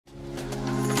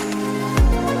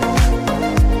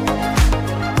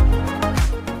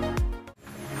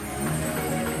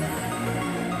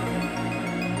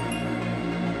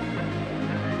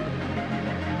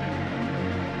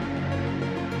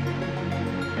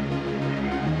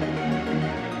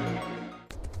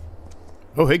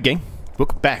Oh, hey gang,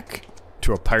 welcome back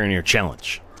to our Pioneer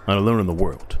Challenge on Alone in the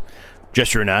World.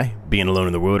 Jester and I, being alone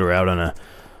in the world, are out on a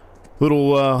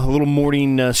little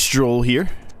morning stroll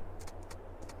here.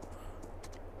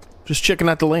 Just checking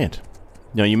out the land.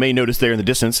 Now, you may notice there in the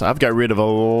distance, I've got rid of a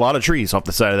lot of trees off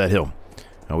the side of that hill.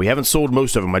 Now, we haven't sold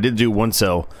most of them. I did do one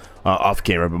sell off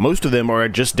camera, but most of them are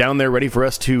just down there ready for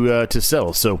us to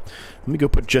sell. So, let me go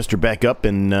put Jester back up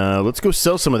and let's go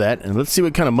sell some of that, and let's see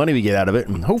what kind of money we get out of it,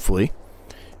 and hopefully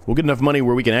we'll get enough money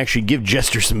where we can actually give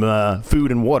Jester some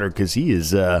food and water, because he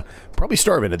is probably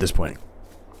starving at this point.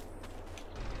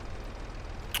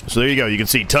 So there you go. You can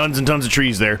see tons and tons of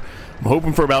trees there. I'm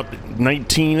hoping for about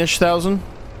 19-ish thousand.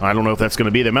 I don't know if that's going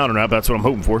to be the amount or not, but that's what I'm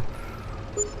hoping for.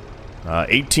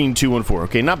 18,214.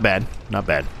 Okay, not bad. Not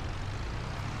bad.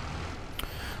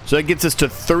 So that gets us to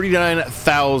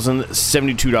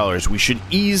 $39,072. We should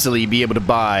easily be able to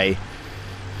buy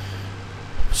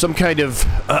some kind of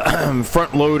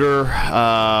front loader,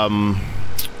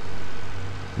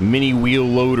 mini wheel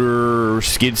loader,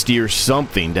 skid steer,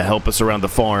 something to help us around the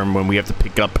farm when we have to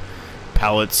pick up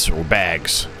pallets or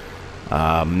bags.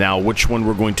 Now, which one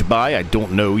we're going to buy, I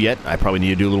don't know yet. I probably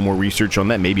need to do a little more research on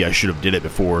that. Maybe I should have did it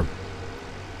before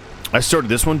I started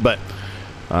this one, but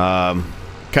kind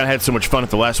of had so much fun at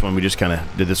the last one, we just kind of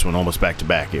did this one almost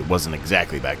back-to-back. It wasn't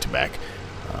exactly back-to-back,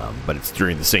 but it's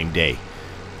during the same day.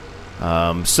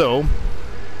 So,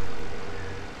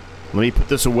 let me put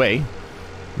this away.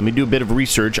 Let me do a bit of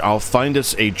research. I'll find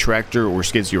us a tractor or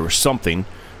skid steer or something,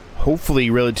 hopefully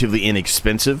relatively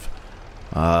inexpensive.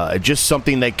 Just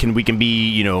something that we can be,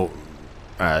 you know,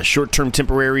 short-term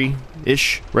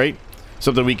temporary-ish, right?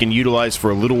 Something we can utilize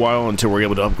for a little while until we're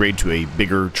able to upgrade to a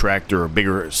bigger tractor or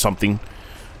bigger something,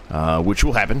 which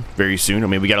will happen very soon. I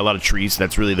mean, we got a lot of trees.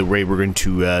 That's really the way we're going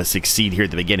to succeed here at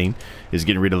the beginning, is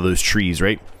getting rid of those trees,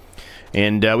 right?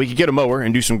 And we could get a mower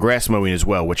and do some grass mowing as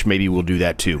well, which maybe we'll do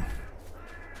that too.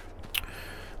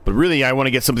 But really, I want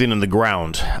to get something in the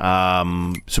ground.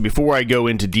 So before I go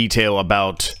into detail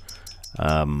about,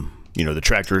 you know, the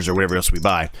tractors or whatever else we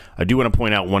buy, I do want to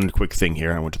point out one quick thing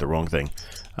here. I went to the wrong thing.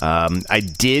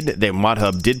 The Mod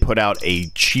Hub did put out a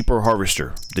cheaper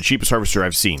harvester, the cheapest harvester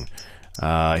I've seen.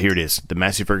 Here it is, the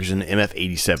Massey Ferguson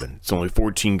MF87. It's only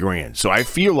 14 grand. So I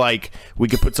feel like we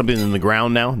could put something in the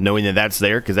ground now, knowing that that's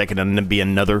there, because that could be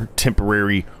another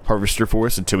temporary harvester for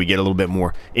us until we get a little bit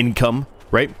more income,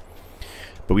 right?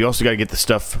 But we also got to get the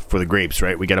stuff for the grapes,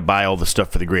 right? We got to buy all the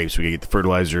stuff for the grapes. We got to get the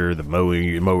fertilizer, the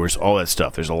mowers, all that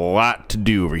stuff. There's a lot to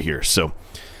do over here. So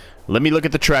let me look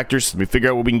at the tractors. Let me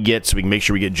figure out what we can get so we can make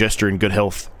sure we get Jester in good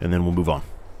health, and then we'll move on.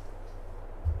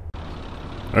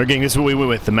 Alright, gang, this is what we went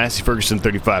with, the Massey Ferguson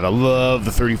 35. I love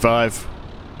the 35.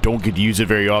 Don't get to use it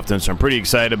very often, so I'm pretty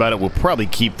excited about it. We'll probably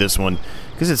keep this one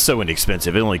because it's so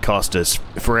inexpensive. It only cost us,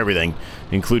 for everything,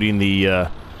 including the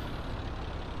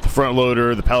front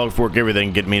loader, the pallet fork, everything.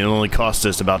 I mean, it only cost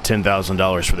us about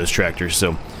 $10,000 for this tractor,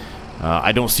 so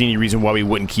I don't see any reason why we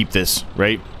wouldn't keep this,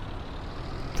 right?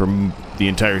 From the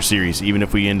entire series, even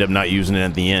if we end up not using it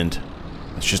at the end.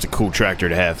 It's just a cool tractor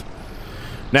to have.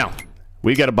 Now,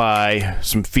 we got to buy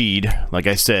some feed, like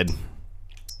I said,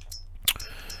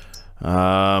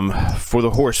 for the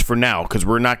horse for now, because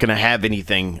we're not going to have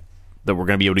anything that we're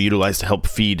going to be able to utilize to help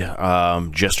feed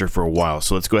Jester for a while.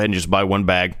 So let's go ahead and just buy one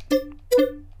bag.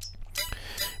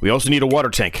 We also need a water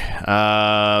tank.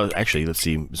 Actually, let's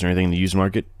see. Is there anything in the used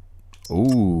market?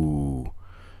 Ooh,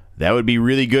 that would be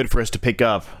really good for us to pick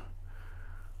up.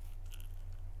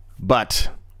 But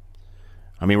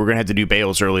I mean, we're going to have to do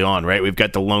bales early on, right? We've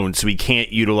got the loan, so we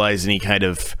can't utilize any kind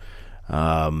of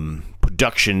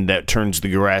production that turns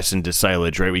the grass into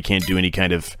silage, right? We can't do any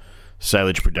kind of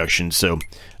silage production. So,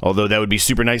 although that would be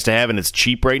super nice to have and it's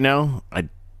cheap right now, I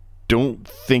don't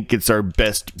think it's our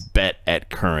best bet at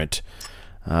current.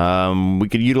 We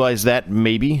could utilize that,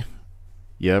 maybe.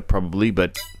 Yeah, probably,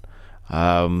 but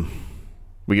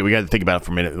we got to think about it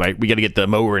for a minute, right? We got to get the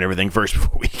mower and everything first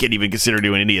before we can even consider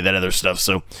doing any of that other stuff.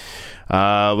 So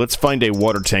let's find a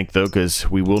water tank, though, because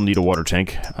we will need a water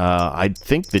tank. I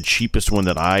think the cheapest one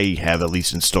that I have at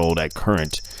least installed at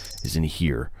current is in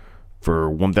here for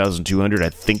 1,200. I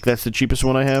think that's the cheapest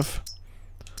one I have.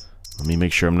 Let me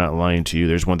make sure I'm not lying to you.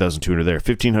 There's 1,200 there.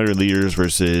 1,500 liters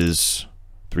versus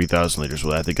 3,000 liters.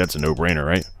 Well, I think that's a no-brainer,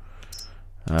 right?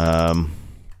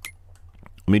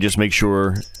 Let me just make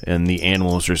sure in the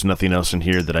animals there's nothing else in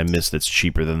here that I missed that's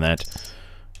cheaper than that.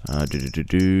 And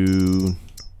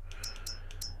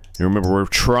remember, we're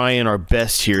trying our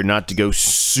best here not to go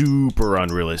super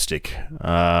unrealistic.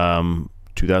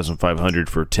 2,500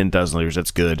 for 10,000 liters,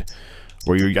 that's good.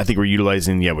 I think we're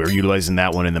utilizing, yeah, we're utilizing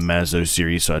that one in the Mazzo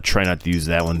series, so I try not to use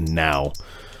that one now.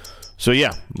 So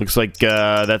yeah, looks like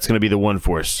that's going to be the one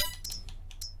for us.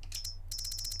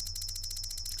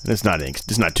 It's not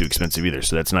too expensive either,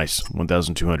 so that's nice.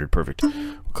 1,200, perfect.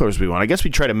 What colors do we want? I guess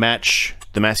we try to match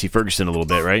the Massey Ferguson a little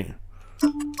bit, right?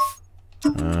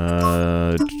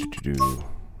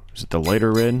 Is it the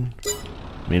lighter red?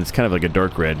 I mean, it's kind of like a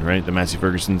dark red, right? The Massey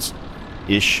Ferguson's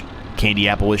ish, candy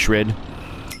apple-ish red.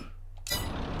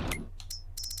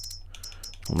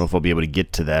 I don't know if I'll be able to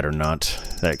get to that or not.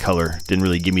 That color didn't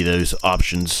really give me those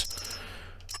options.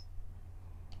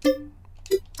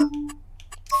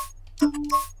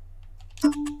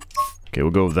 Okay,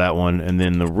 we'll go with that one. And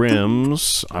then the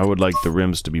rims, I would like the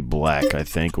rims to be black, I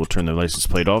think. We'll turn the license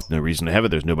plate off. No reason to have it.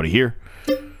 There's nobody here.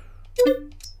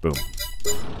 Boom.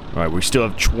 Alright, we still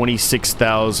have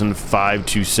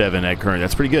 26,527 at current.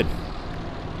 That's pretty good.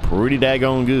 Pretty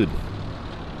daggone good.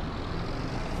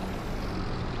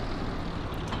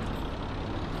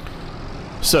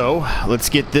 So, let's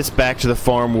get this back to the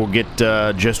farm. We'll get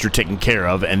Jester taken care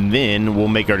of, and then we'll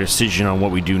make our decision on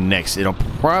what we do next. It'll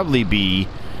probably be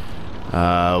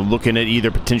looking at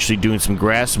either potentially doing some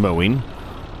grass mowing,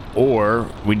 or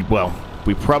we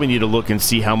probably need to look and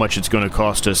see how much it's going to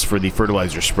cost us for the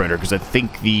fertilizer spreader, because I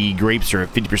think the grapes are at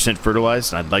 50%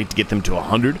 fertilized, and I'd like to get them to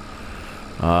 100.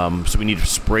 So we need to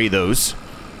spray those.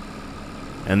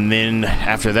 And then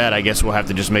after that, I guess we'll have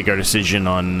to just make our decision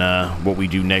on what we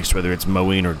do next, whether it's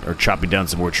mowing or chopping down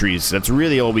some more trees. That's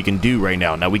really all we can do right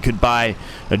now. Now, we could buy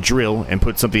a drill and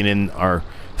put something in our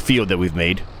field that we've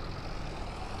made.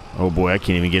 Oh boy, I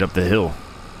can't even get up the hill.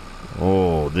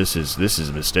 Oh, this is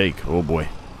a mistake. Oh boy.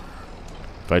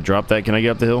 If I drop that, can I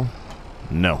get up the hill?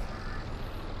 No.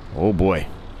 Oh boy.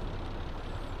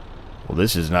 Well,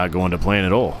 this is not going to plan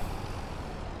at all.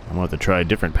 I'm going to have to try a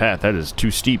different path. That is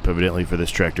too steep, evidently, for this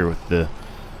tractor with the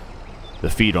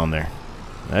feet on there.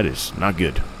 That is not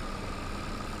good.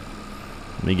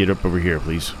 Let me get up over here,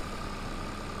 please.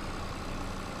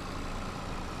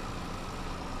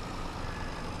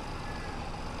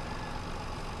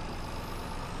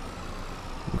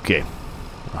 Okay.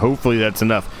 Hopefully that's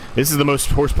enough. This is the most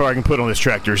horsepower I can put on this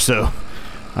tractor, so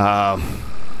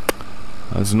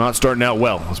it's not starting out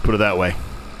well. Let's put it that way.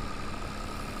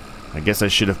 I guess I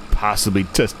should have possibly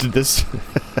tested this.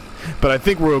 But I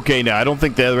think we're okay now. I don't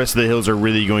think the rest of the hills are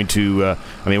really going to...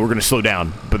 I mean, we're going to slow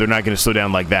down, but they're not going to slow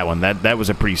down like that one. That was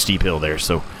a pretty steep hill there,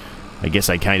 so I guess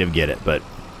I kind of get it, but...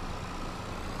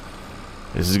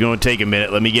 This is going to take a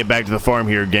minute. Let me get back to the farm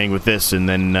here, gang, with this, and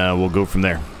then we'll go from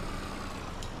there.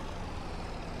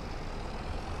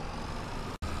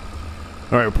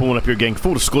 Alright, we're pulling up here, gang.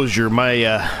 Full disclosure,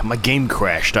 my game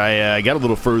crashed. I got a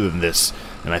little further than this,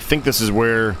 and I think this is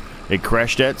where it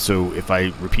crashed at, so if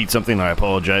I repeat something, I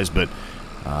apologize, but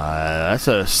that's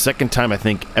the second time, I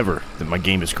think, ever that my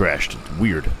game has crashed. It's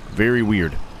weird. Very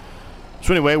weird.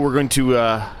 So anyway, we're going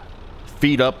to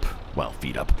fill up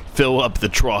the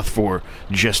trough for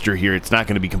Jester here. It's not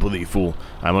going to be completely full.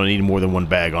 I'm going to need more than one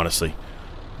bag, honestly,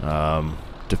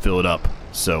 to fill it up.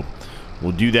 So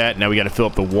we'll do that. Now we got to fill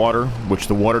up the water, which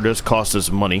the water does cost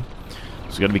us money.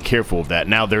 So we got to be careful of that.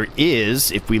 Now there is,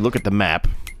 if we look at the map,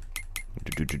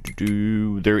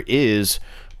 there is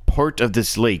part of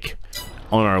this lake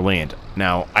on our land.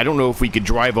 Now, I don't know if we could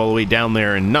drive all the way down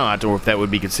there and not, or if that would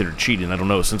be considered cheating. I don't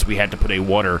know, since we had to put a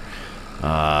water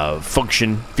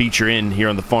function feature in here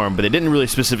on the farm, but it didn't really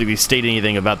specifically state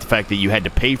anything about the fact that you had to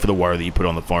pay for the water that you put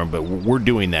on the farm, but we're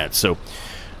doing that. So,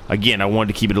 again, I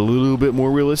wanted to keep it a little bit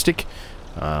more realistic.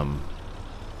 But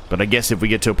I guess if we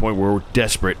get to a point where we're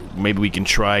desperate, maybe we can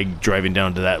try driving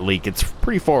down to that lake. It's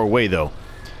pretty far away, though.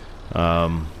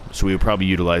 So we would probably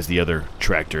utilize the other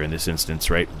tractor in this instance,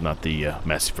 right? Not the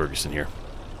Massey Ferguson here.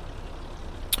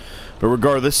 But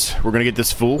regardless, we're going to get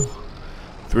this full.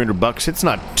 300 bucks. It's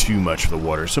not too much for the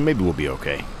water, so maybe we'll be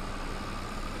okay.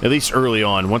 At least early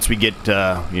on. Once we get,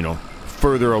 you know,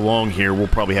 further along here, we'll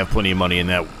probably have plenty of money, and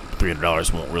that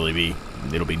 $300 won't really be...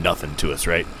 It'll be nothing to us,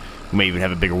 right? We may even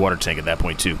have a bigger water tank at that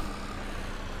point, too.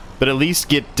 But at least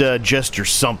get Jester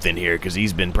something here, because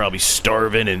he's been probably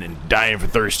starving and dying for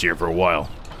thirst here for a while.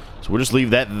 So we'll just leave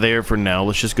that there for now.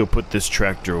 Let's just go put this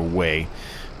tractor away.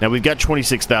 Now, we've got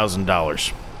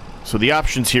 $26,000. So the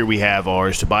options here we have are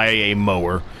is to buy a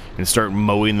mower and start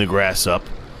mowing the grass up.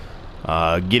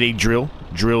 Get a drill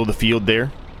the field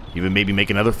there. Even maybe make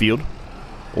another field.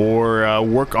 Or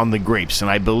work on the grapes.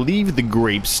 And I believe the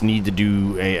grapes need to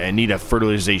need a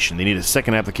fertilization. They need a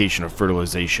second application of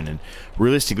fertilization. And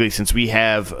realistically, since we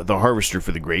have the harvester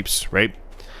for the grapes, right,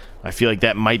 I feel like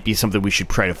that might be something we should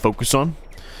try to focus on.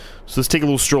 So let's take a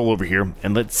little stroll over here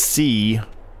and let's see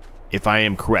if I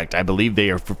am correct. I believe they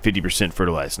are 50%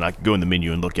 fertilized. And I can go in the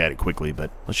menu and look at it quickly, but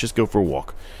let's just go for a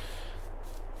walk.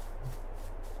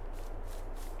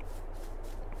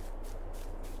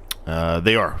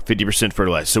 They are 50%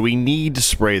 fertilized, so we need to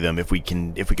spray them if we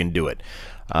can do it.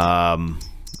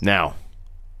 Now,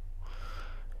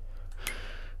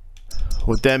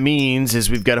 what that means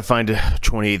is we've got to find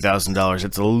 $28,000.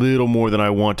 It's a little more than I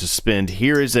want to spend.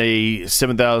 Here is a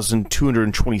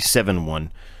 7,227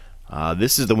 one.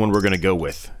 This is the one we're going to go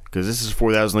with, because this is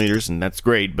 4,000 liters, and that's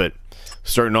great. But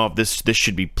starting off, this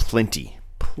should be plenty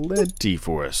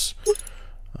for us.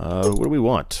 What do we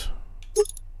want?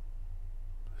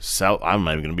 I'm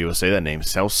not even going to be able to say that name.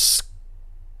 Salsomash?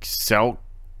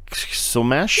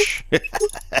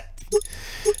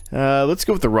 Let's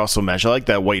go with the Russell Mash. I like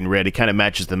that white and red. It kind of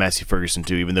matches the Massey Ferguson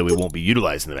too, even though we won't be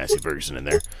utilizing the Massey Ferguson in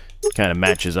there. It kind of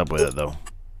matches up with it though.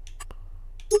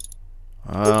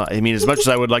 I mean, as much as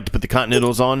I would like to put the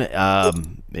Continentals on,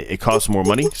 it costs more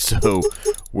money, so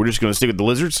we're just going to stick with the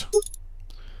Lizards.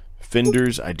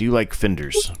 Fenders, I do like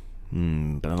fenders,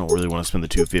 but I don't really want to spend the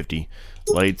 $250.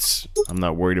 Lights, I'm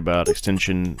not worried about.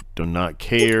 Extension, do not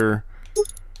care.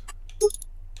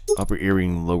 Upper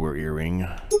earring, lower earring.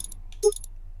 I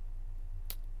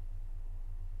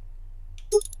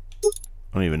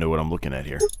don't even know what I'm looking at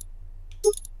here.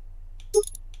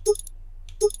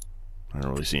 I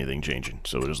don't really see anything changing,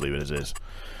 so we'll just leave it as is.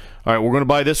 All right, we're going to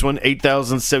buy this one,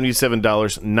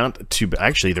 $8,077. Not too bad.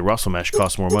 Actually, the Russell Mash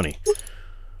costs more money.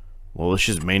 Well, let's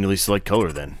just manually select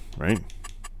color then, right?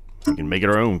 We can make it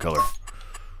our own color.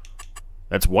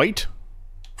 That's white?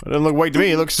 It doesn't look white to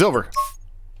me. It looks silver.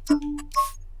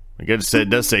 I guess it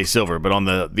does say silver, but on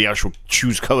the actual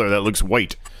choose color, that looks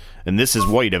white. And this is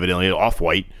white, evidently,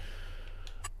 off-white.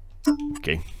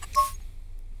 Okay.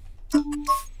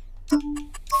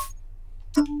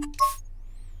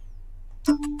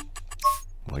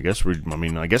 Well, I guess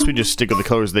I guess we just stick with the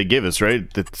colors they give us,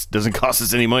 right? That doesn't cost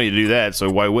us any money to do that, so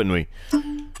why wouldn't we?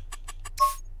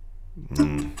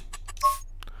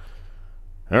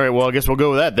 All right, well, I guess we'll go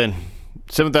with that then.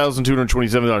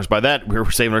 $7,227. By that, we're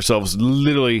saving ourselves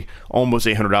literally almost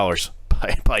 $800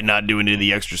 by not doing any of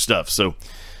the extra stuff. So,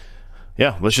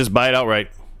 yeah, let's just buy it outright.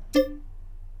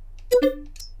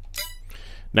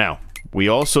 Now, we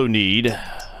also need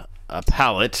a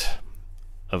pallet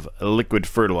of liquid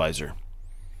fertilizer.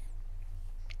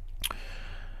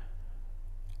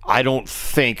 I don't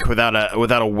think without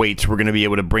a weight we're going to be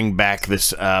able to bring back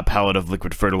this pallet of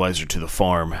liquid fertilizer to the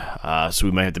farm. So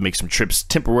we might have to make some trips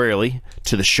temporarily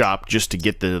to the shop just to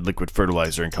get the liquid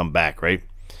fertilizer and come back, right?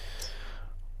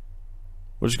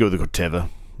 We'll just go with the Corteva.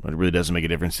 It really doesn't make a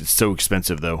difference. It's so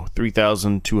expensive though.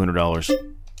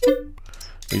 $3,200.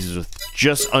 These are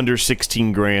just under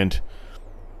 16 grand.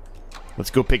 Let's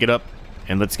go pick it up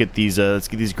and let's get these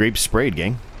grapes sprayed,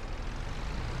 gang.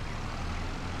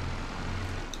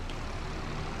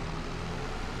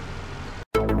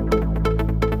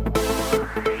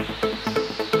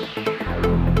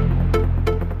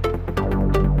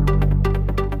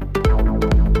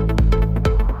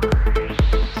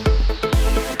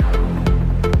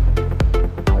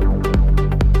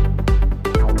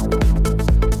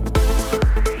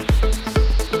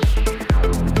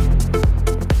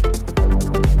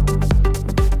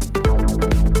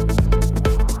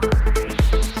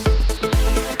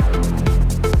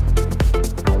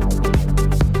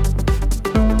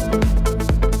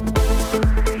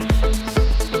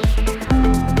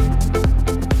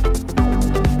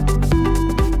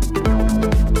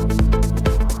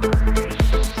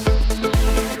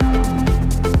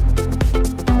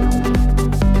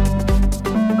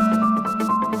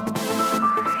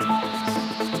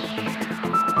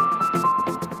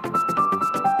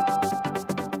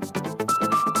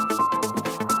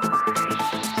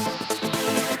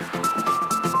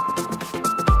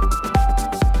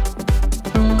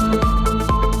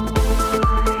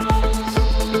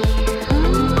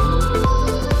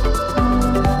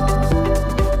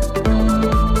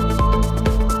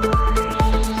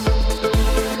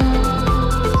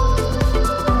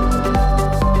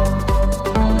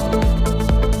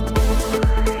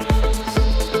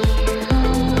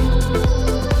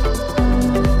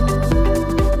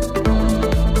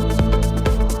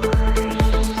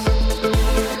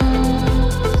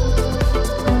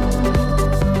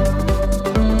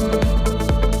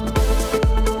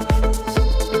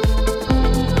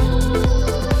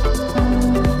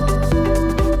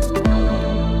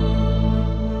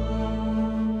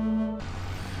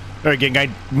 Alright gang, I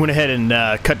went ahead and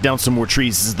cut down some more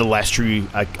trees. This is the last tree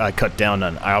I cut down,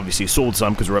 and I obviously sold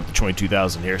some because we're up to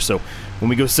 22,000 here. So when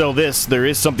we go sell this, there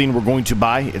is something we're going to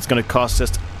buy. It's going to cost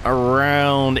us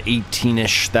around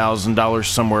 $18,000,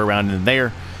 somewhere around in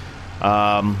there.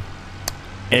 And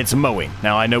it's mowing.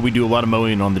 Now I know we do a lot of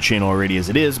mowing on the channel already as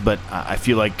it is, but I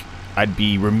feel like I'd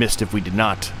be remiss if we did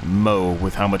not mow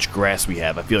with how much grass we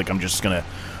have. I feel like I'm just going to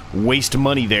waste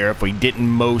money there if we didn't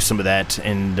mow some of that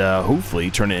and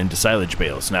hopefully turn it into silage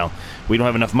bales. Now, we don't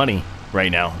have enough money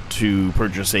right now to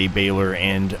purchase a baler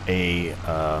and a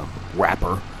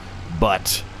wrapper,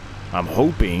 but I'm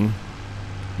hoping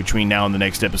between now and the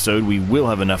next episode we will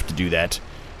have enough to do that,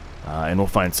 and we'll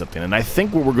find something. And I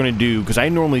think what we're going to do, because I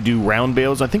normally do round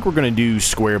bales, I think we're going to do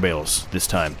square bales this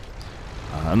time.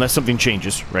 Unless something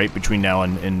changes, right, between now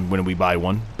and when we buy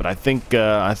one. But I think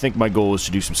my goal is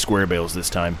to do some square bales this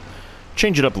time.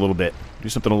 Change it up a little bit. Do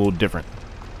something a little different.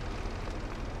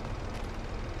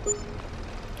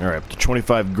 Alright, up to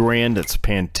 25 grand. That's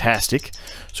fantastic.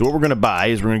 So what we're going to buy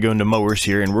is we're going to go into mowers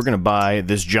here, and we're going to buy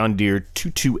this John Deere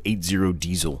 2280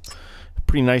 diesel.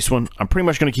 Pretty nice one. I'm pretty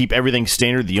much going to keep everything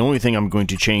standard. The only thing I'm going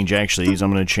to change, actually, is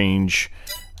I'm going to change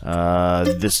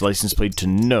this license plate to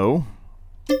no.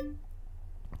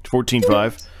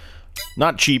 14.5.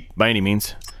 Not cheap by any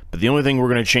means, but the only thing we're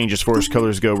going to change as far as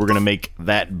colors go, we're going to make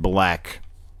that black.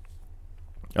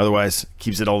 Otherwise,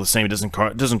 keeps it all the same. It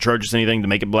doesn't charge us anything to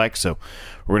make it black, so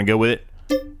we're going to go with it.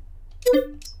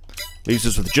 Leaves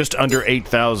us with just under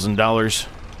 $8,000.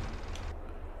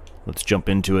 Let's jump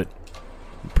into it.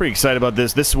 I'm pretty excited about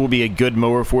this. This will be a good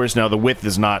mower for us. Now, the width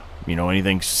is not, you know,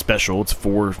 anything special. It's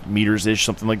 4 meters-ish,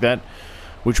 something like that.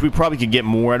 Which we probably could get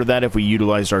more out of that if we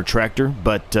utilized our tractor,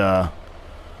 but, I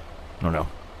don't know.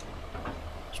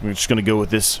 So we're just going to go with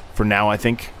this for now, I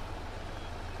think.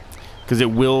 Because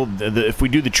it will, if we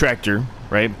do the tractor,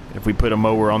 right, if we put a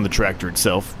mower on the tractor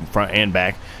itself, front and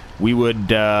back, we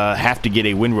would have to get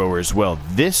a windrower as well.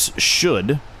 This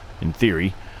should, in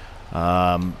theory,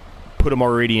 put them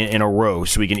already in a row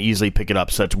so we can easily pick it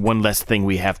up. So that's one less thing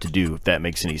we have to do, if that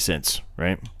makes any sense,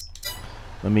 right?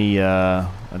 Let me, I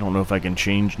don't know if I can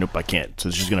change. Nope, I can't. So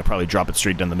it's just going to probably drop it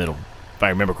straight down the middle, if I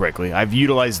remember correctly. I've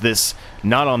utilized this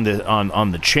not on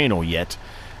the channel yet,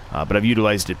 but I've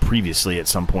utilized it previously at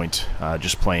some point,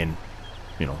 just playing,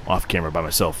 you know, off camera by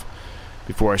myself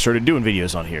before I started doing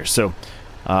videos on here. So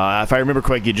if I remember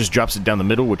correctly, it just drops it down the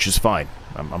middle, which is fine.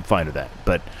 I'm fine with that.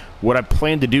 But what I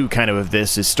plan to do kind of with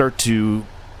this is start to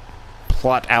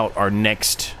plot out our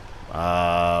next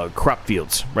crop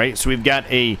fields, right? So we've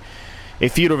got a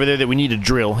field over there that we need to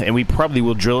drill, and we probably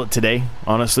will drill it today,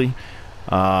 honestly.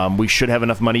 We should have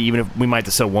enough money, even if we might have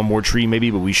to sell one more tree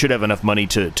maybe, but we should have enough money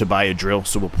to buy a drill.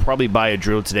 So we'll probably buy a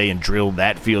drill today and drill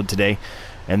that field today.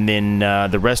 And then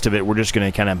the rest of it, we're just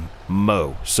going to kind of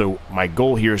mow. So my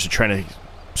goal here is to try to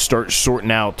start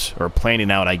sorting out, or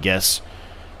planning out, I guess,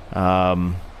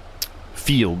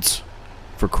 fields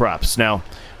for crops. Now,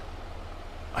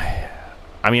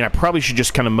 I mean, I probably should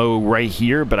just kind of mow right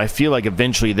here, but I feel like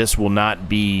eventually this will not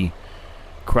be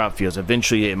crop fields.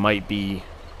 Eventually it might be,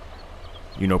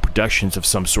 you know, productions of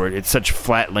some sort. It's such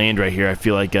flat land right here. I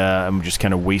feel like I'm just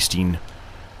kind of wasting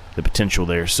the potential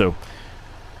there. So,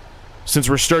 since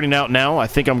we're starting out now, I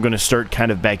think I'm going to start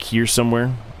kind of back here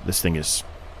somewhere. This thing is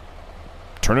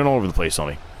turning all over the place on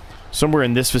me. Somewhere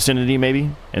in this vicinity,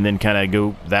 maybe, and then kind of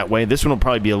go that way. This one will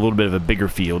probably be a little bit of a bigger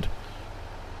field.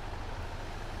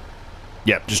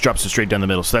 Yep, just drops it straight down the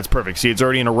middle, so that's perfect. See, it's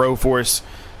already in a row for us.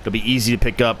 It'll be easy to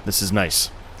pick up. This is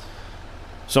nice.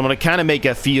 So I'm going to kind of make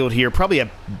a field here, probably a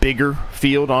bigger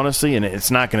field, honestly, and it's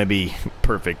not going to be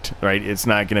perfect, right? It's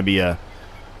not going to be a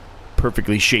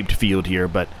perfectly shaped field here,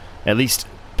 but at least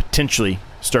potentially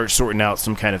start sorting out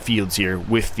some kind of fields here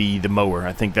with the mower.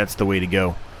 I think that's the way to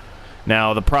go.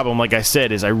 Now, the problem, like I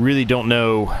said, is I really don't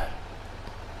know.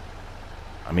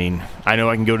 I mean, I know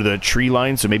I can go to the tree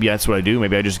line, so maybe that's what I do.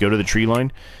 Maybe I just go to the tree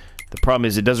line. The problem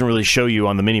is it doesn't really show you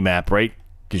on the mini-map, right?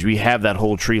 Because we have that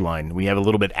whole tree line. We have a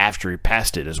little bit after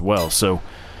past it as well. So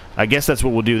I guess that's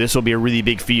what we'll do. This will be a really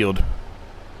big field.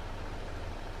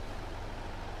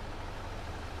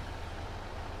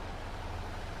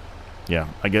 Yeah,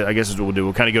 I guess that's what we'll do.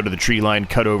 We'll kind of go to the tree line,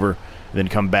 cut over, and then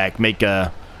come back. Make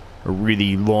a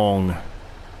really long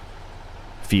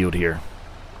field here.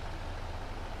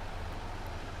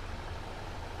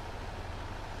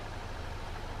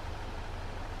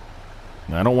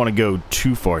 Now, I don't want to go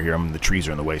too far here. The trees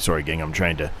are in the way. Sorry, gang. I'm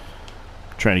trying to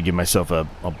give myself a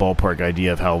ballpark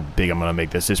idea of how big I'm going to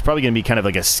make this. It's probably going to be kind of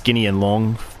like a skinny and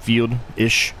long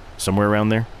field-ish, somewhere around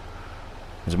there.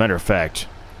 As a matter of fact,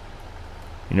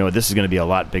 you know what? This is going to be a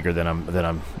lot bigger than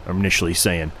I'm initially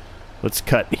saying. Let's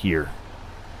cut here.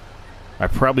 I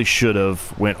probably should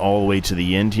have went all the way to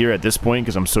the end here at this point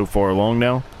because I'm so far along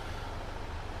now.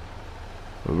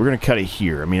 But we're going to cut it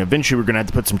here. I mean, eventually we're going to have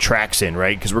to put some tracks in,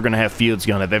 right? Because we're going to have fields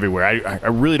going up everywhere. I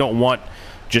really don't want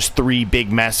just 3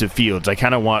 big, massive fields. I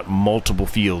kind of want multiple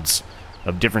fields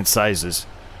of different sizes.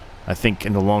 I think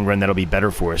in the long run that'll be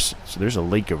better for us. So there's a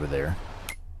lake over there.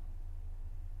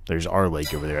 There's our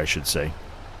lake over there, I should say.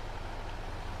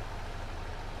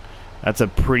 That's a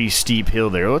pretty steep hill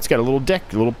there. Oh, it's got a little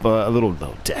deck, a little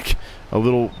deck, a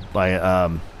little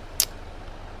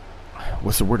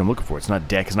what's the word I'm looking for? It's not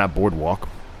deck, it's not boardwalk.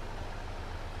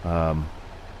 I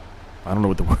don't know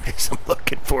what the word is I'm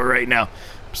looking for right now.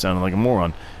 I'm sounding like a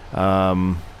moron.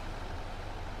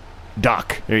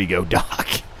 Dock. There you go, dock.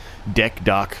 Deck,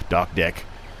 dock, deck.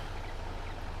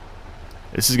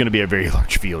 This is going to be a very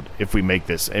large field if we make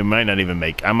this. It might not even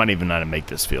make... I might even not make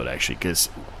this field, actually, because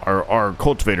our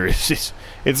cultivator is just...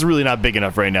 It's really not big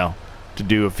enough right now to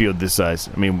do a field this size.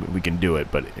 I mean, we can do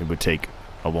it, but it would take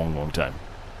a long, long time.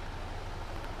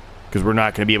 Because we're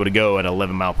not going to be able to go at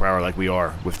 11 mile per hour like we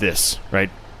are with this, right?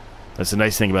 That's the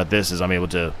nice thing about this, is I'm able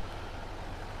to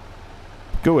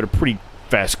go at a pretty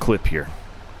fast clip here.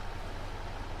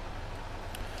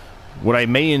 What I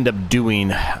may end up doing,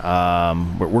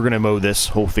 we're going to mow this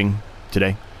whole thing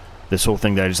today. This whole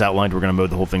thing that I just outlined, we're going to mow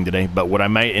the whole thing today. But what I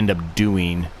might end up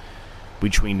doing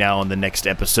between now and the next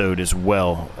episode as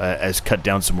well, as cut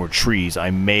down some more trees, I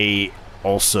may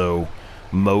also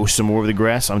mow some more of the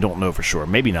grass. I don't know for sure.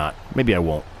 Maybe not. Maybe I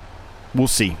won't. We'll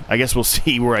see. I guess we'll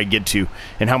see where I get to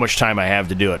and how much time I have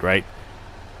to do it, right?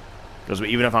 Because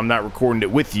even if I'm not recording it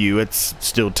with you, it's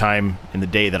still time in the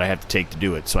day that I have to take to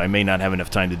do it. So I may not have enough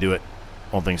time to do it,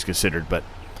 all things considered, but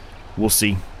we'll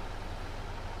see.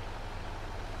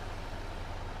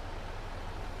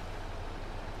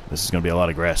 This is going to be a lot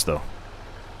of grass, though.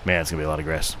 Man, it's going to be a lot of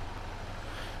grass.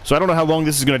 So I don't know how long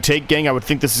this is going to take, gang. I would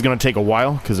think this is going to take a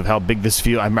while because of how big this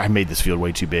field... I made this field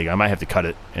way too big. I might have to cut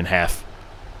it in half.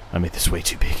 I made this way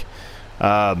too big.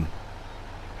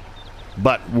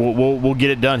 But we'll get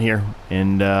it done here,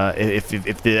 and if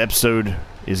the episode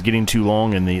is getting too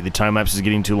long and the time lapse is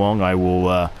getting too long, I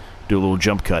will do a little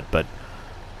jump cut. But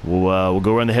we'll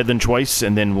go around the headland twice,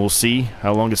 and then we'll see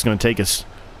how long it's going to take us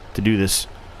to do this.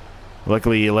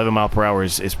 Luckily, 11 mile per hour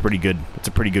is pretty good. It's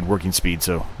a pretty good working speed,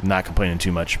 so I'm not complaining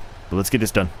too much. But let's get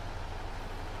this done.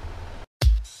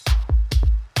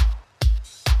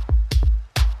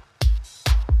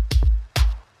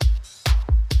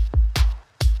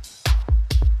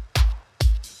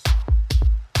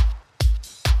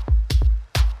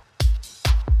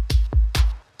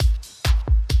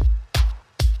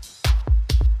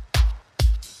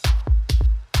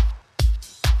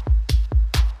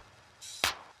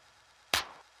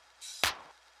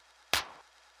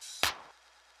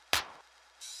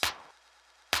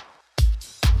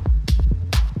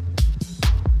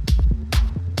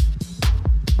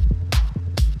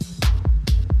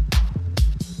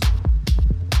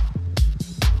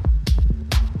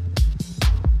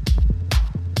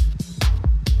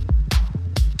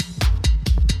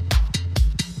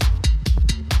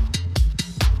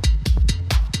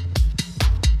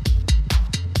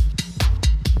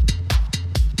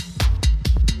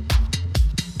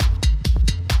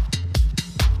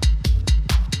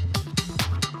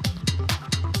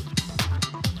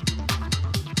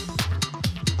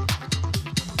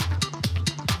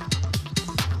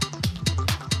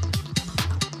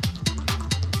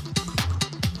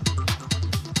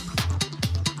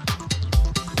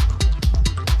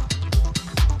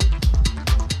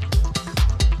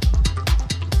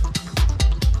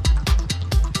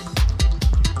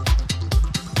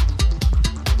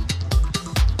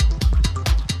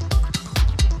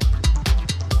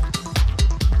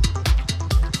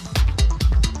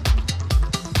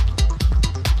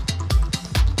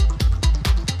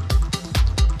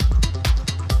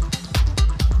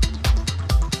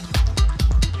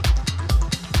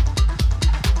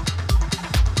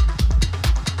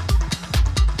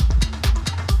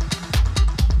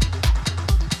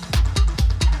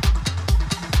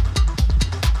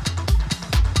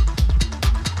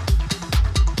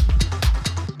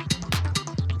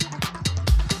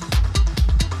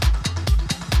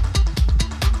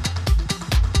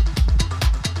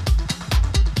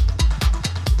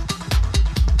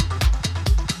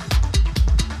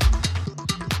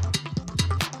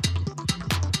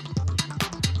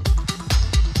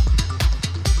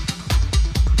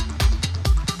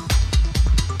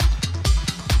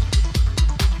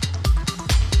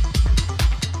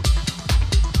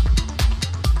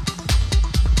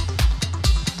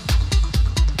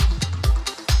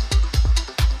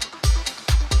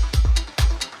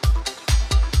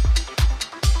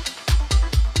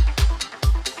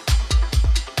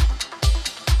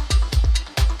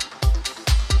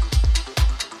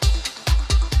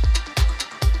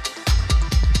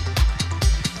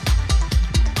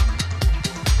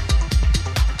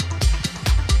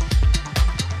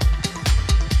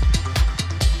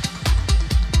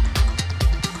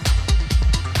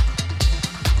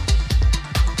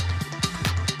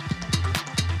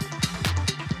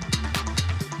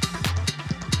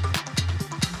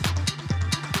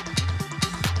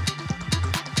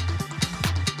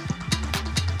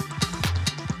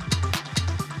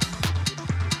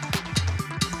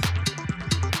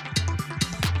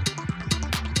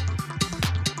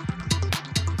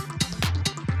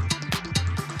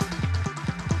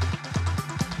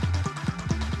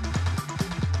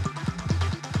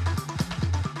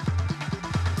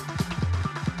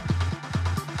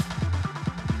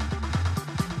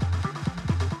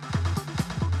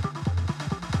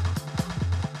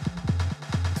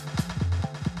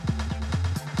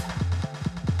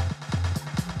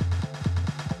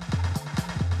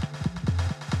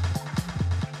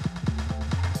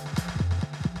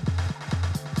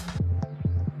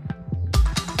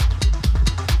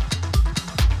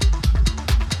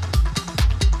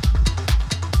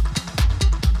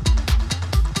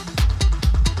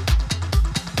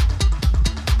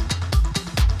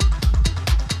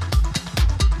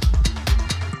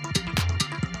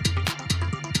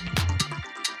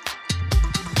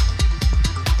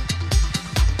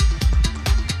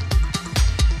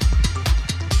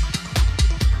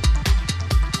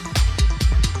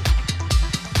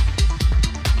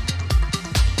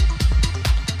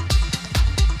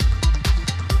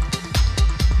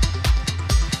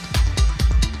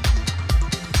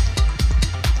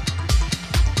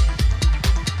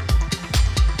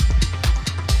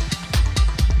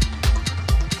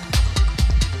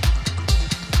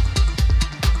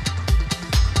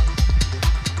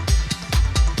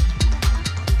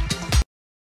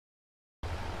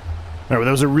 All right, well,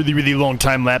 that was a really, really long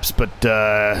time lapse, but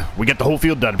we got the whole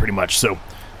field done pretty much, so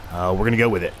we're going to go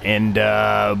with it. And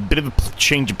a bit of a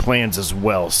change of plans as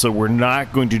well, so we're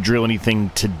not going to drill anything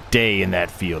today in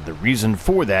that field. The reason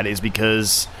for that is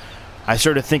because I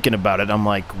started thinking about it. I'm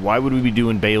like, why would we be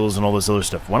doing bales and all this other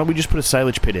stuff? Why don't we just put a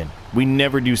silage pit in? We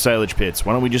never do silage pits.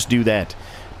 Why don't we just do that?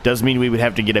 Does mean we would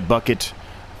have to get a bucket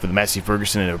for the Massey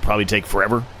Ferguson, and it would probably take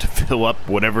forever to fill up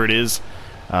whatever it is.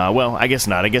 Well, I guess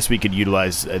not. I guess we could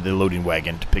utilize the loading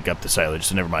wagon to pick up the silage,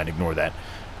 so never mind, ignore that.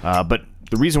 But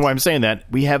the reason why I'm saying that,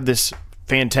 we have this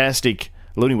fantastic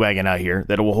loading wagon out here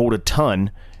that will hold a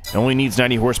ton. It only needs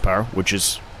 90 horsepower, which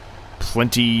is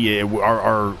plenty.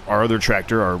 Our other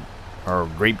tractor, our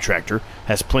Grape tractor,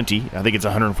 has plenty. I think it's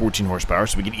 114 horsepower,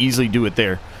 so we can easily do it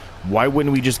there. Why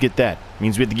wouldn't we just get that? It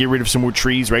means we have to get rid of some more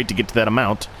trees, right, to get to that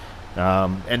amount.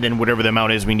 And then whatever the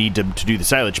amount is we need to do the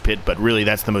silage pit, but really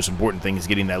that's the most important thing, is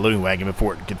getting that loading wagon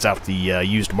before it gets out the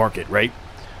used market, right?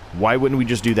 Why wouldn't we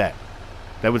just do that?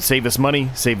 That would save us money,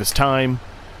 save us time.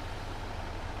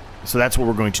 So that's what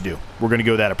we're going to do. We're going to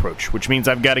go that approach, which means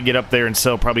I've got to get up there and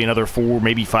sell probably another 4,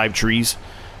 maybe 5 trees,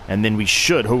 and then we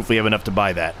should hopefully have enough to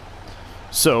buy that.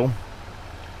 So,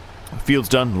 field's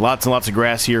done. Lots and lots of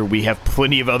grass here. We have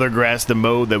plenty of other grass to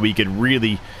mow that we could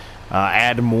really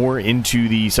add more into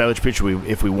the silage pit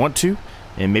if we want to,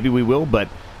 and maybe we will, but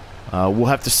we'll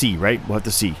have to see, right? We'll have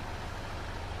to see.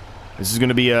 This is going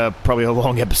to be probably a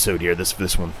long episode here,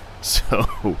 this one.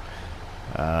 So,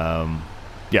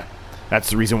 yeah, that's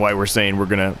the reason why we're saying we're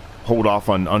going to hold off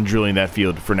on drilling that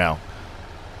field for now.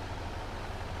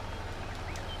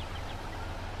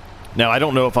 Now, I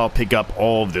don't know if I'll pick up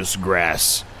all of this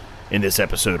grass in this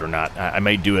episode or not. I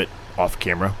may do it off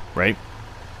camera, right?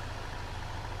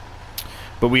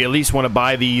 But we at least want to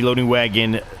buy the loading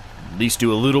wagon, at least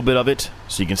do a little bit of it,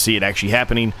 so you can see it actually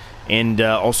happening, and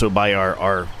also buy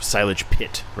our silage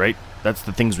pit, right? That's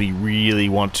the things we really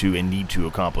want to and need to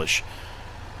accomplish.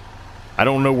 I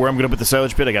don't know where I'm going to put the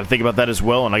silage pit. I got to think about that as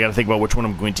well, and I got to think about which one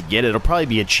I'm going to get. It'll probably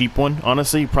be a cheap one,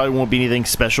 honestly. Probably won't be anything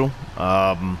special.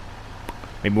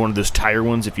 Maybe one of those tire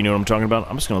ones, if you know what I'm talking about.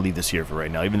 I'm just going to leave this here for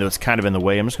right now, even though it's kind of in the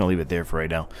way. I'm just going to leave it there for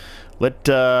right now.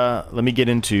 Let me get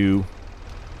into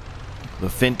the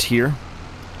fent here,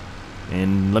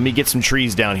 and let me get some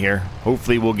trees down here.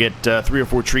 Hopefully we'll get 3 or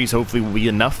 4 trees. Hopefully will be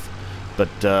enough, but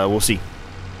we'll see.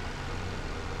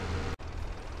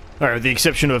 Alright, with the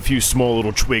exception of a few small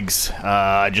little twigs,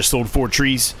 I just sold 4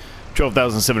 trees,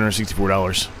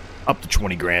 $12,764, up to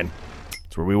 20 grand.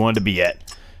 That's where we wanted to be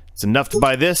at. It's enough to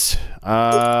buy this.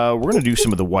 We're going to do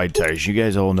some of the wide tires. You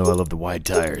guys all know I love the wide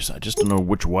tires. I just don't know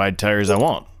which wide tires I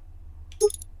want.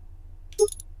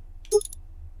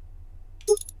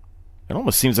 It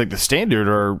almost seems like the standard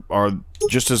are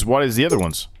just as wide as the other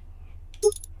ones.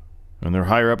 And they're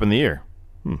higher up in the air.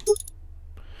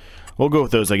 We'll go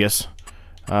with those, I guess.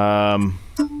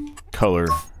 Color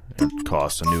and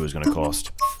cost. I knew it was going to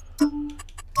cost.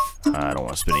 I don't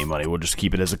want to spend any money. We'll just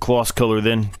keep it as a gloss color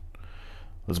then.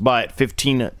 Let's buy it.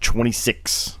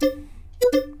 $1,526.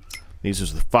 These are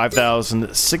the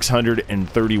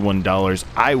 $5,631.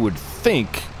 I would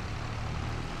think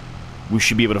we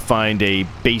should be able to find a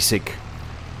basic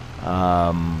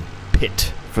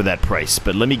pit for that price.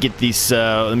 But let me get these.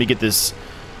 Let me get this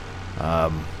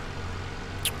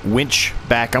winch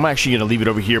back. I'm actually going to leave it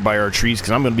over here by our trees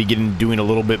because I'm going to be doing a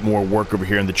little bit more work over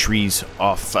here in the trees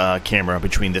off camera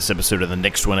between this episode and the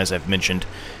next one, as I've mentioned,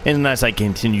 and as I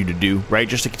continue to do, right,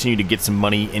 just to continue to get some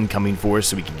money incoming for us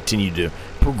so we can continue to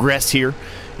progress here,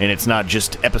 and it's not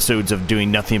just episodes of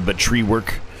doing nothing but tree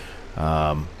work.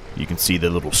 You can see the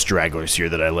little stragglers here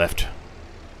that I left.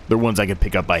 They're ones I could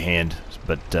pick up by hand,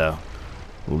 but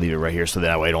we'll leave it right here so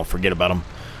that way I don't forget about them.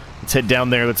 Let's head down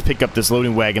there, let's pick up this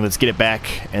loading wagon, let's get it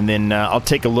back, and then I'll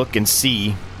take a look and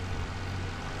see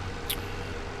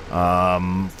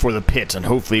for the pit, and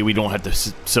hopefully we don't have to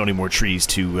sell any more trees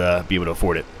to be able to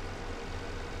afford it.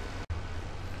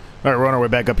 Alright, we're on our way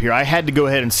back up here. I had to go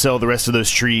ahead and sell the rest of those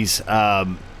trees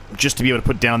just to be able to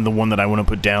put down the one that I want to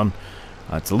put down.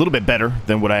 It's a little bit better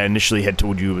than what I initially had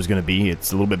told you it was going to be.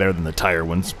 It's a little bit better than the tire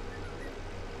ones.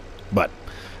 But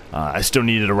I still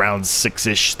needed around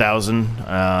 6-ish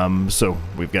thousand, so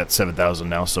we've got 7,000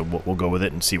 now, so we'll go with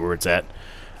it and see where it's at.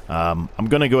 I'm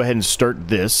going to go ahead and start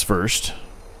this first.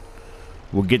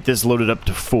 We'll get this loaded up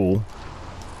to full,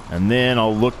 and then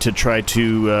I'll look to try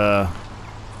to...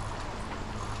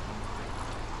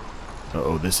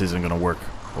 Uh-oh, this isn't going to work.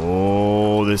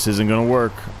 Oh, this isn't going to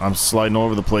work. I'm sliding all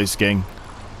over the place, gang.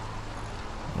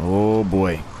 Oh,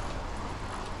 boy.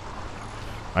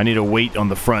 I need a weight on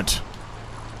the front.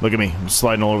 Look at me. I'm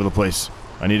sliding all over the place.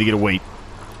 I need to get a weight.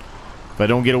 If I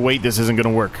don't get a weight, this isn't going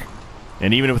to work.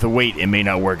 And even with the weight, it may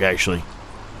not work, actually.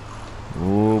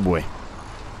 Oh, boy.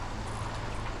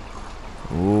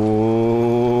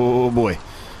 Oh, boy.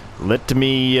 Let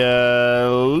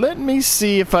me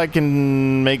see if I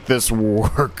can make this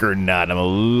work or not. I'm a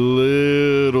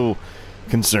little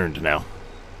concerned now.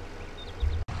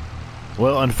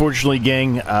 Well, unfortunately,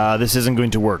 gang, this isn't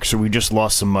going to work, so we just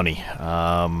lost some money.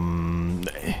 I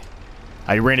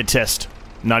ran a test,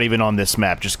 not even on this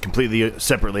map, just completely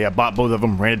separately. I bought both of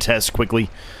them, ran a test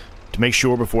quickly to make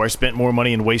sure before I spent more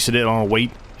money and wasted it on a weight.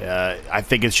 I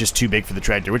think it's just too big for the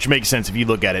tractor, which makes sense if you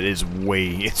look at it. It's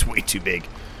way too big.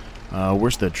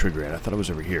 Where's the trigger at? I thought it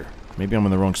was over here. Maybe I'm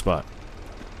in the wrong spot.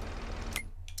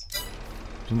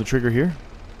 Isn't the trigger here?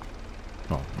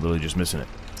 Oh, literally just missing it.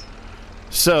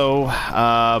 So,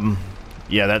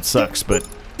 yeah, that sucks, but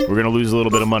we're gonna lose a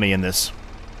little bit of money in this.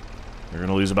 We're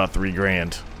gonna lose about 3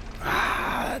 grand.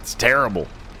 That's terrible.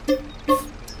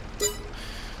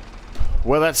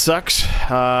 Well, that sucks.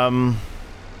 Well,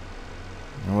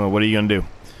 what are you gonna do?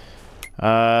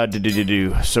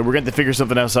 So we're going to have to figure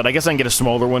something else out. I guess I can get a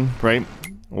smaller one, right?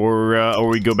 Or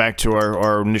we go back to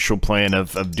our initial plan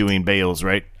of doing bales,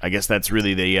 right? I guess that's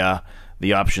really the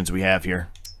options we have here.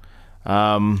 Let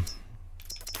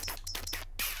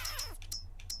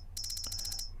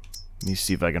me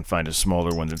see if I can find a smaller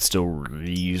one that's still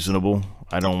reasonable.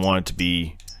 I don't want it to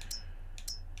be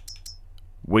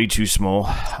way too small.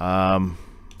 And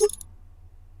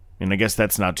I guess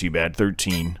that's not too bad.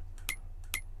 13.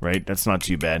 Right? That's not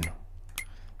too bad.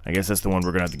 I guess that's the one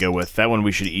we're going to have to go with. That one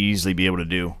we should easily be able to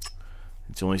do.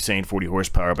 It's only saying 40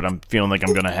 horsepower, but I'm feeling like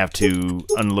I'm going to have to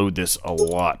unload this a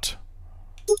lot.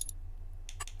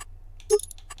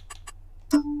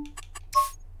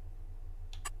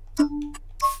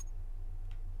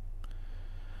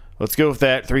 Let's go with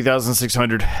that.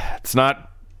 3,600. It's not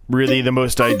really the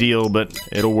most ideal, but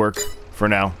it'll work for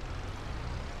now.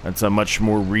 That's a much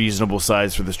more reasonable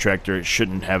size for this tractor. It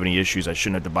shouldn't have any issues. I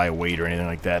shouldn't have to buy a weight or anything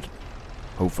like that.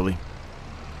 Hopefully.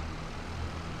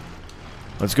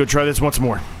 Let's go try this once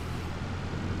more.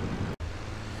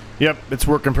 Yep, it's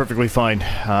working perfectly fine.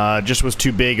 Just was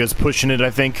too big. I was pushing it, I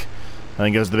think. I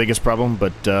think that was the biggest problem,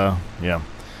 but, yeah.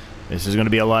 This is going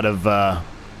to be a lot of,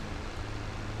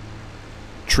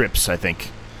 trips, I think,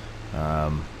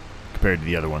 compared to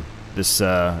the other one. This,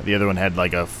 the other one had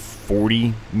like a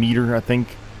 40 meter, I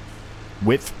think,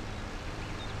 width.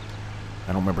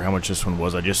 I don't remember how much this one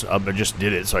was. I just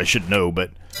did it, so I should know,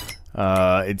 but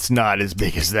it's not as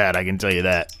big as that, I can tell you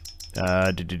that.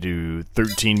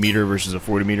 13 meter versus a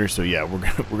 40 meter, so yeah, we're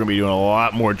gonna be doing a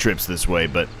lot more trips this way,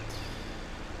 but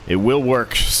it will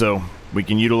work, so we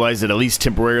can utilize it at least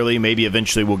temporarily. Maybe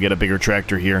eventually we'll get a bigger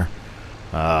tractor here.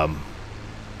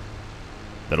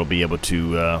 That'll be able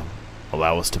to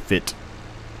allow us to fit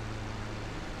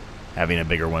having a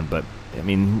bigger one, but I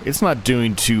mean, it's not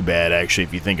doing too bad actually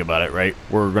if you think about it, right?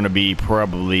 We're gonna be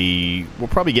we'll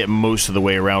probably get most of the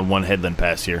way around one headland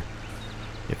pass here,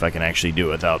 if I can actually do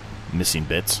it without missing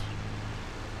bits.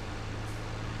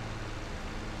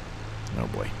 Oh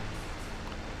boy.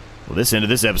 Well, this end of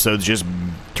this episode's just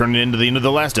turning into the end of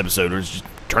the last episode, or it's just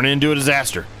turning into a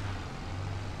disaster.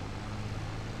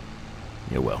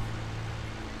 Yeah, well.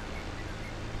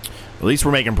 At least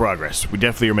we're making progress. We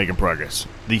definitely are making progress.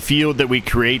 The field that we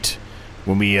create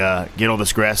when we get all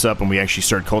this grass up and we actually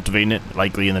start cultivating it,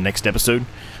 likely in the next episode,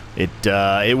 it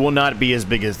will not be as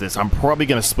big as this. I'm probably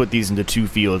going to split these into 2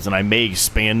 fields, and I may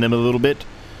expand them a little bit,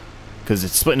 because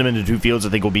it's splitting them into 2 fields I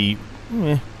think will be,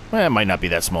 well, it might not be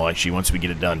that small actually once we get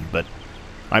it done, but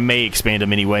I may expand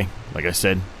them anyway. Like I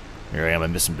said, here I am,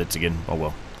 I'm missing bits again. Oh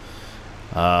well.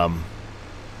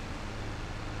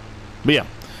 But yeah.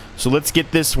 So let's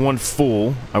get this one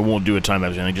full. I won't do a time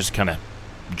lapse, I just kind of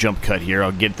jump cut here.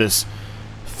 I'll get this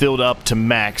filled up to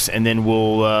max, and then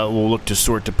we'll look to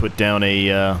sort to put down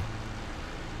a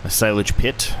silage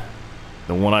pit,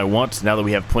 the one I want. Now that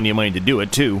we have plenty of money to do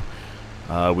it too,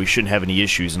 we shouldn't have any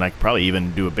issues, and I could probably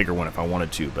even do a bigger one if I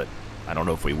wanted to, but I don't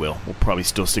know if we will. We'll probably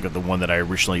still stick with the one that I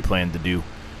originally planned to do,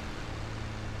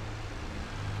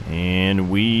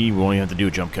 and we will only have to do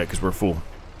a jump cut because we're full.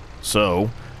 So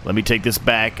let me take this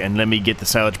back and let me get the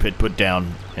silage pit put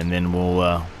down, and then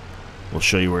we'll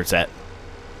show you where it's at.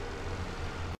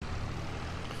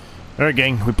 Alright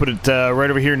gang, we put it right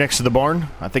over here next to the barn.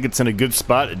 I think it's in a good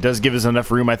spot. It does give us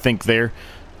enough room, I think, there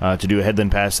to do a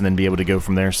headland pass and then be able to go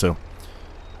from there, so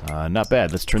not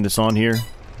bad. Let's turn this on here.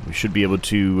 We should be able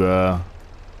to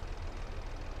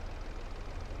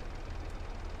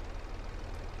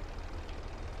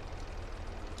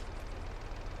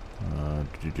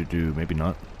maybe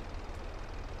not.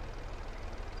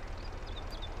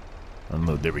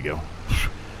 Unload, there we go.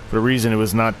 For a reason, it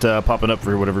was not popping up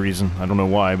for whatever reason. I don't know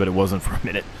why, but it wasn't for a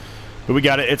minute. But we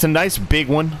got it. It's a nice big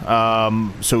one,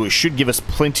 so it should give us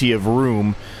plenty of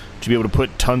room to be able to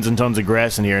put tons and tons of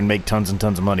grass in here and make tons and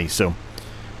tons of money. So,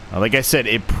 like I said,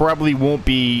 it probably won't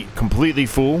be completely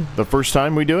full the first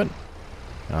time we do it.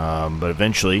 But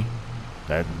eventually,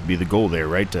 that would be the goal there,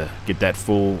 right? To get that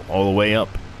full all the way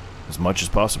up as much as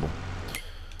possible.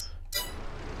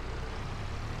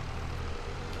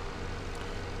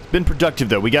 Been productive,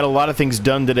 though. We got a lot of things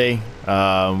done today.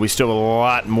 We still have a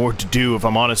lot more to do, if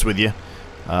I'm honest with you.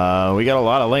 We got a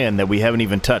lot of land that we haven't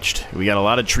even touched. We got a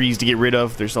lot of trees to get rid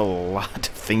of. There's a lot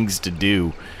of things to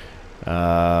do.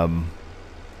 And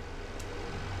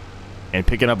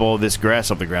picking up all this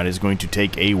grass off the ground is going to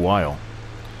take a while.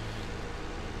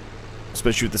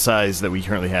 Especially with the size that we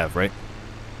currently have, right?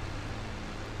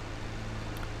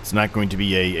 It's not going to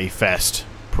be a fast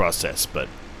process, but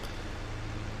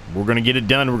we're going to get it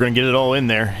done. We're going to get it all in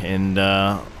there, and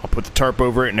I'll put the tarp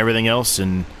over it and everything else,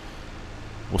 and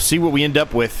we'll see what we end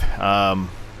up with. And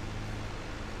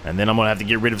then I'm going to have to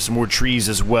get rid of some more trees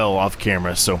as well off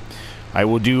camera. So I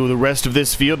will do the rest of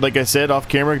this field, like I said, off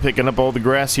camera, picking up all the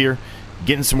grass here,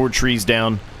 getting some more trees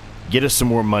down, get us some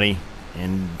more money,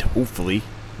 and hopefully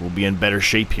we'll be in better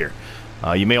shape here.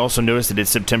 You may also notice that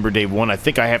it's September day 1. I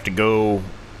think I have to go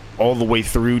all the way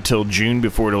through till June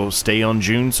before it'll stay on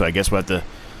June, so I guess we'll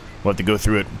have to go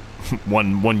through it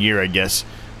one year, I guess,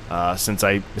 since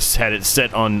I had it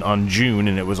set on June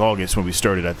and it was August when we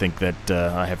started. I think that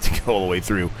I have to go all the way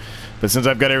through. But since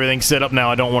I've got everything set up now,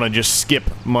 I don't want to just skip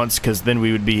months, because then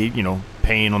we would be, you know,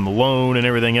 paying on the loan and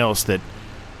everything else. That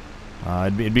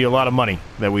it'd be a lot of money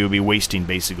that we would be wasting,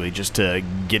 basically, just to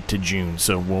get to June.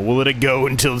 So we'll let it go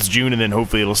until it's June, and then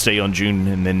hopefully it'll stay on June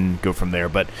and then go from there.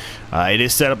 But it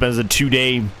is set up as a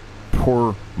 2-day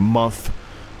per month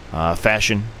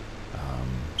fashion.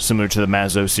 Similar to the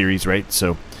Mazzo series, right?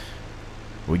 So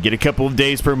we get a couple of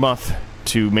days per month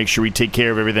to make sure we take care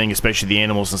of everything, especially the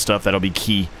animals and stuff. That'll be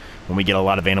key when we get a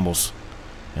lot of animals.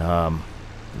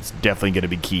 It's definitely going to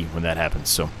be key when that happens.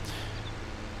 So,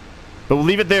 but we'll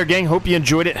leave it there, gang. Hope you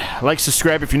enjoyed it. Like,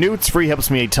 subscribe if you're new. It's free, helps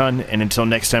me a ton. And until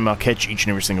next time, I'll catch each and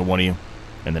every single one of you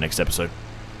in the next episode.